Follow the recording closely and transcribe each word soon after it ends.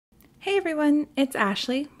Hey everyone, it's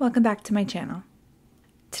Ashley. Welcome back to my channel.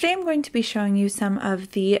 Today I'm going to be showing you some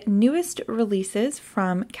of the newest releases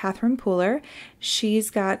from Catherine Pooler. She's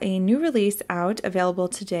got a new release out available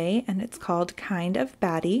today and it's called Kind of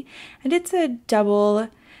Batty. And it's a double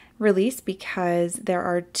release because there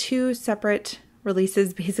are two separate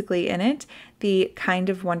releases basically in it. The Kind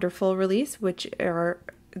of Wonderful release, which are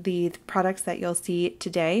the products that you'll see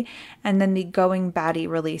today, and then the Going Batty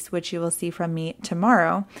release, which you will see from me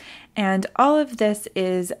tomorrow. And all of this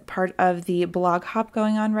is part of the blog hop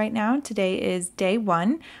going on right now. Today is day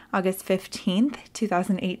 1, August 15th,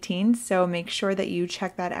 2018, so make sure that you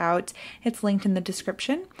check that out. It's linked in the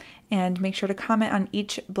description, and make sure to comment on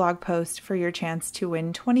each blog post for your chance to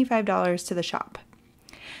win $25 to the shop.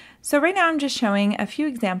 So right now I'm just showing a few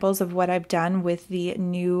examples of what I've done with the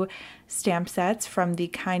new stamp sets from the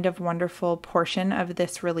Kind of Wonderful portion of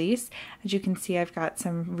this release. As you can see, I've got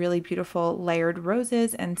some really beautiful layered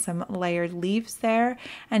roses and some layered leaves there.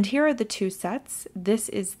 And here are the two sets. This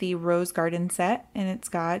is the Rose Garden set, and it's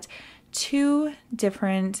got 2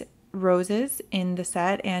 different roses in the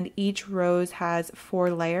set, and each rose has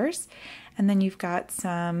 4 layers. And then you've got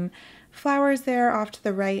some flowers there off to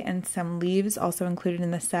the right and some leaves also included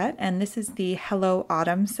in the set. And this is the Hello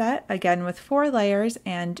Autumn set, again with 4 layers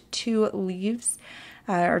and 2 leaves,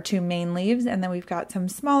 or 2 main leaves. And then we've got some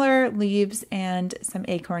smaller leaves and some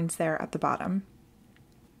acorns there at the bottom.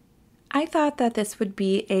 I thought that this would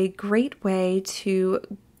be a great way to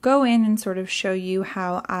go in and sort of show you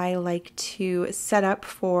how I like to set up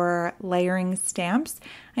for layering stamps.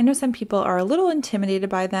 I know some people are a little intimidated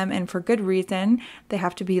by them, and for good reason. They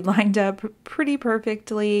have to be lined up pretty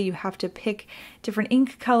perfectly. You have to pick different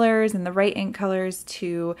ink colors and the right ink colors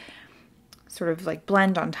to sort of like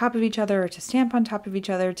blend on top of each other or to stamp on top of each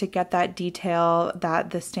other to get that detail that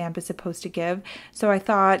the stamp is supposed to give. So I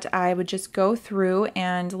thought I would just go through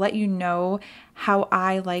and let you know how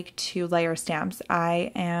I like to layer stamps.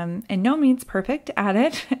 I am in no means perfect at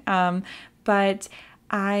it, but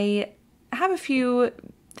I have a few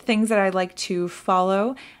things that I like to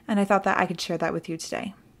follow, and I thought that I could share that with you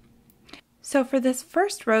today. So for this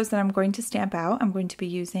first rose that I'm going to stamp out, I'm going to be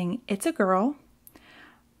using It's a Girl,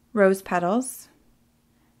 Rose Petals,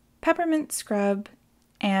 Peppermint Scrub,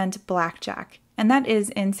 and Blackjack. And that is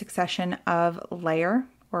in succession of layer,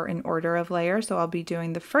 or in order of layer. So I'll be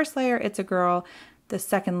doing the first layer, It's a Girl, the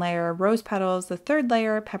second layer, Rose Petals, the third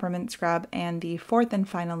layer, Peppermint Scrub, and the fourth and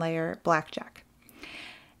final layer, Blackjack.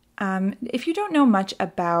 If you don't know much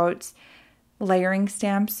about layering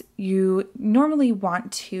stamps, you normally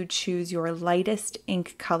want to choose your lightest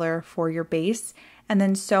ink color for your base, and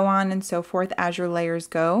then so on and so forth as your layers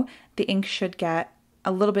go. The ink should get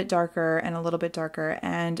a little bit darker and a little bit darker,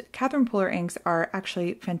 and Catherine Pooler inks are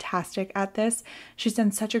actually fantastic at this. She's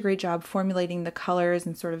done such a great job formulating the colors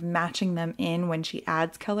and sort of matching them in when she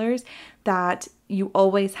adds colors that you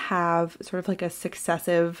always have sort of like a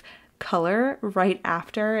successive color right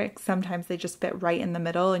after. Sometimes they just fit right in the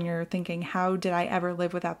middle and you're thinking, how did I ever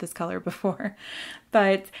live without this color before?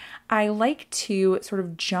 But I like to sort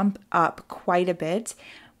of jump up quite a bit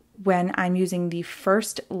when I'm using the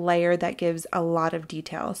first layer that gives a lot of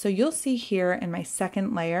detail. So you'll see here in my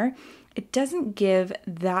second layer, it doesn't give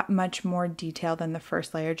that much more detail than the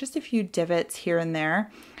first layer, just a few divots here and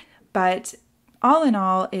there. But all in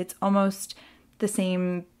all, it's almost the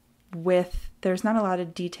same width. There's not a lot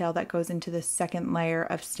of detail that goes into the second layer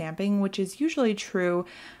of stamping, which is usually true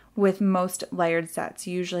with most layered sets.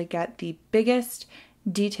 You usually get the biggest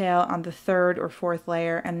detail on the third or fourth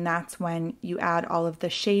layer, and that's when you add all of the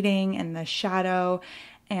shading and the shadow.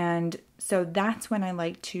 And so that's when I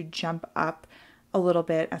like to jump up a little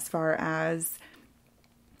bit as far as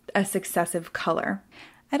a successive color.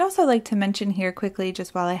 I'd also like to mention here quickly,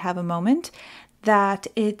 just while I have a moment, that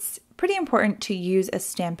it's pretty important to use a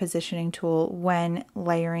stamp positioning tool when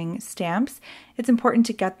layering stamps. It's important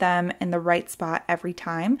to get them in the right spot every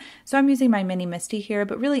time. So I'm using my Mini Misty here,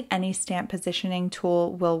 but really any stamp positioning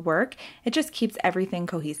tool will work. It just keeps everything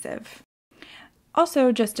cohesive.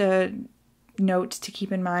 Also, just a note to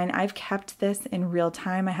keep in mind, I've kept this in real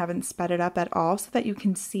time. I haven't sped it up at all so that you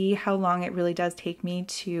can see how long it really does take me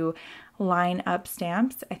to line up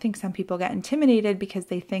stamps. I think some people get intimidated because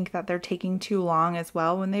they think that they're taking too long as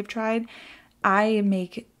well when they've tried. I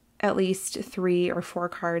make at least 3 or 4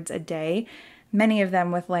 cards a day, many of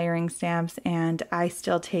them with layering stamps, and I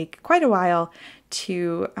still take quite a while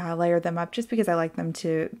to layer them up just because I like them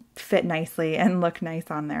to fit nicely and look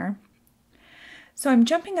nice on there. So I'm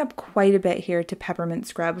jumping up quite a bit here to Peppermint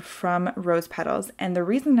Scrub from Rose Petals, and the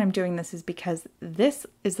reason I'm doing this is because this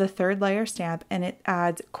is the third layer stamp and it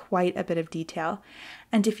adds quite a bit of detail.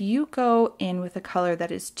 And if you go in with a color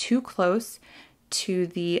that is too close to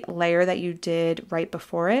the layer that you did right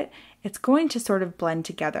before it, it's going to sort of blend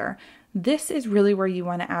together. This is really where you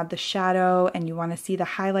want to add the shadow and you want to see the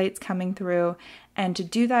highlights coming through, and to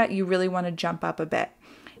do that you really want to jump up a bit.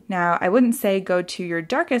 Now, I wouldn't say go to your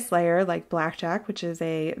darkest layer like Blackjack, which is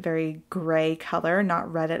a very gray color,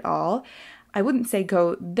 not red at all. I wouldn't say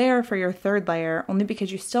go there for your third layer, only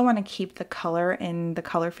because you still want to keep the color in the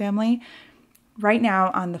color family. Right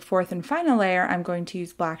now on the fourth and final layer, I'm going to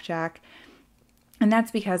use Blackjack, and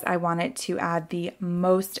that's because I want it to add the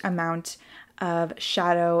most amount of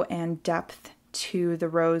shadow and depth to the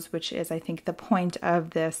rose, which is, I think, the point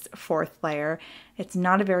of this fourth layer. It's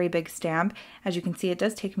not a very big stamp. As you can see, it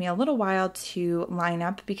does take me a little while to line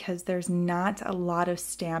up because there's not a lot of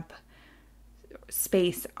stamp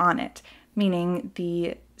space on it, meaning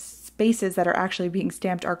the spaces that are actually being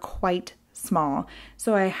stamped are quite small.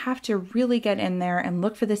 So I have to really get in there and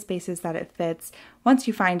look for the spaces that it fits. Once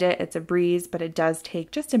you find it, it's a breeze, but it does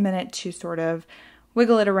take just a minute to sort of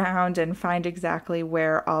wiggle it around and find exactly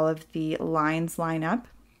where all of the lines line up.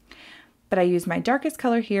 But I use my darkest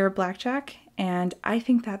color here, Blackjack, and I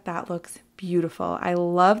think that that looks beautiful. I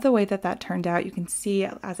love the way that that turned out. You can see,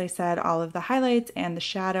 as I said, all of the highlights and the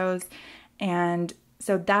shadows, and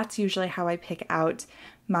so that's usually how I pick out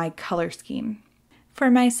my color scheme. For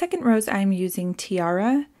my second rose, I'm using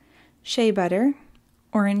Tiara, Shea Butter,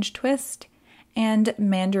 Orange Twist, and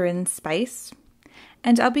Mandarin Spice.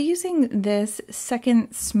 And I'll be using this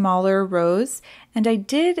second smaller rose, and I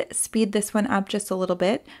did speed this one up just a little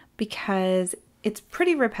bit because it's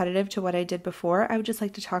pretty repetitive to what I did before. I would just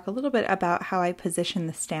like to talk a little bit about how I position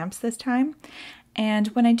the stamps this time. And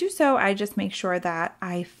when I do so, I just make sure that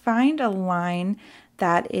I find a line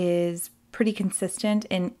that is pretty consistent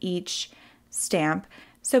in each stamp.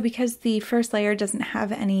 So because the first layer doesn't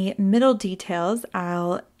have any middle details,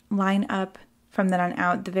 I'll line up from then on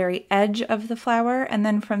out the very edge of the flower, and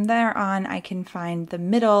then from there on I can find the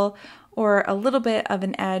middle or a little bit of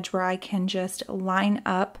an edge where I can just line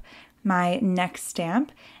up my next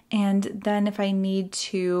stamp, and then if I need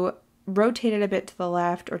to rotate it a bit to the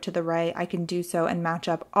left or to the right, I can do so and match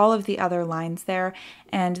up all of the other lines there.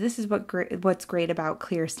 And this is what's great about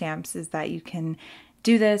clear stamps, is that you can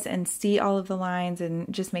do this and see all of the lines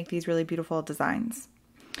and just make these really beautiful designs.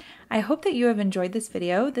 I hope that you have enjoyed this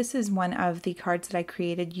video. This is one of the cards that I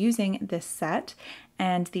created using this set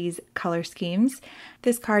and these color schemes.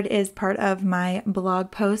 This card is part of my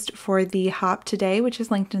blog post for the Hop today, which is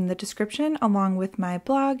linked in the description, along with my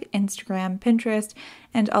blog, Instagram, Pinterest,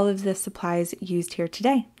 and all of the supplies used here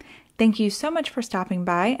today. Thank you so much for stopping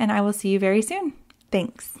by, and I will see you very soon.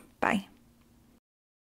 Thanks. Bye.